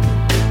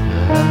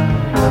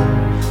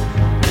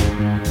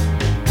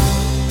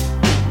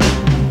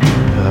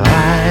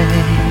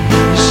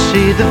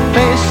 See the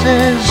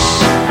faces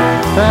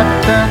that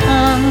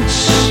dance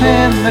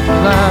in the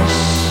glass.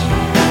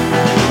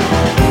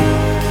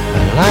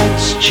 The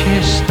lights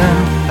chase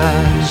them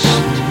past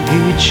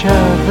each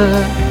other.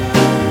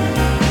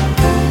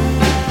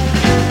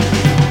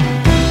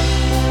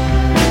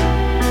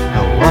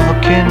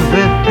 Walking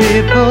with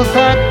people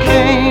that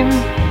came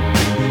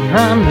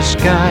from the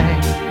sky.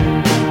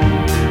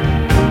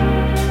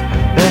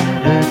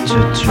 Better to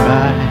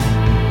try.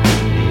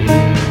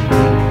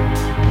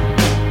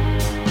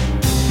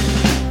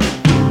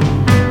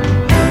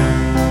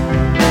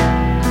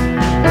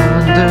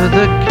 Under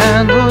the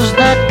candles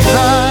that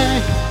cry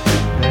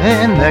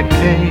in their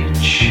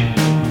cage,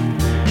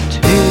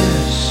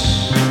 tears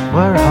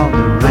were all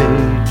the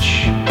rage.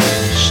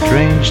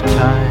 Strange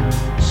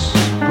times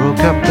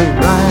broke up the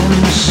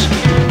rhymes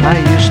I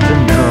used to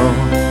know.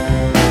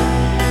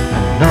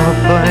 And no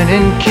point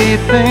in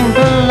keeping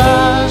the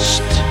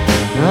last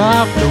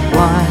of the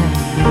wine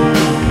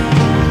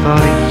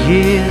for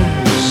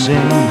years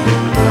in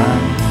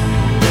decline.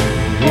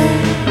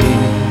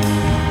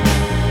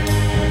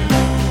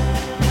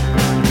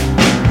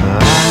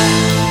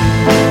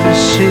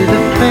 See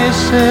the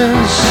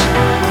faces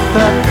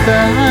that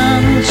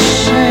dance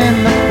in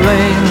the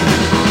flames,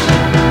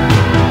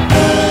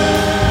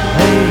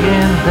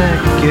 playing their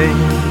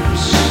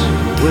games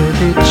with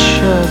each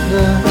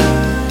other.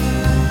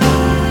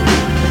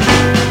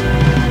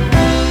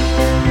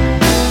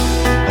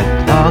 And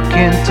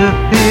talking to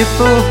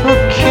people who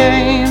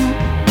came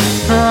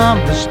from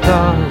the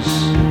stars,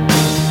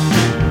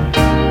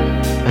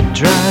 and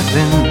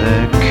driving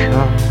their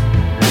cars.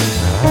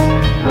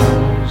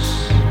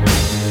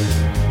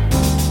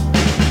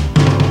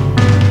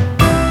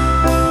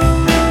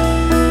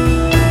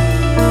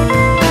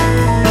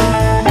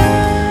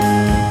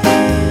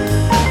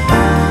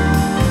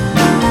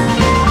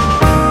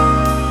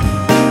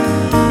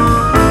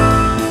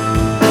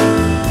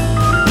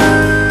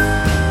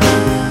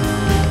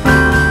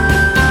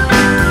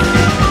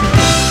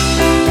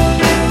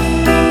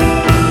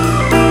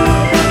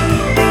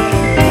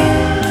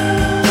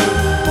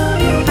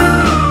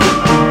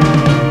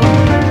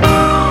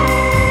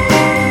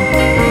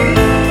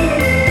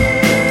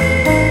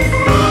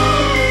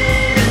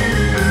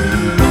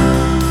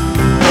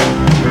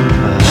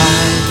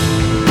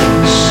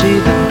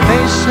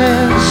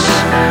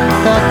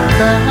 That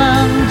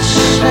dance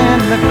in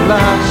the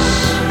glass,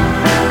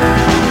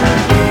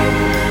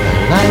 the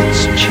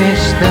lights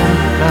chase them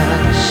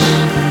past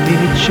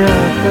each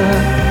other.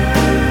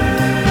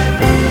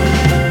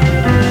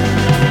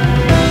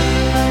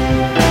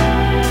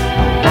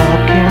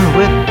 Walking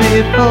with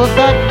people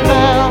that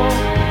fell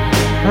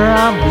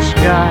from the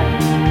sky.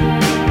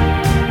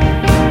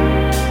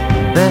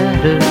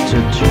 Better to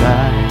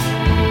try.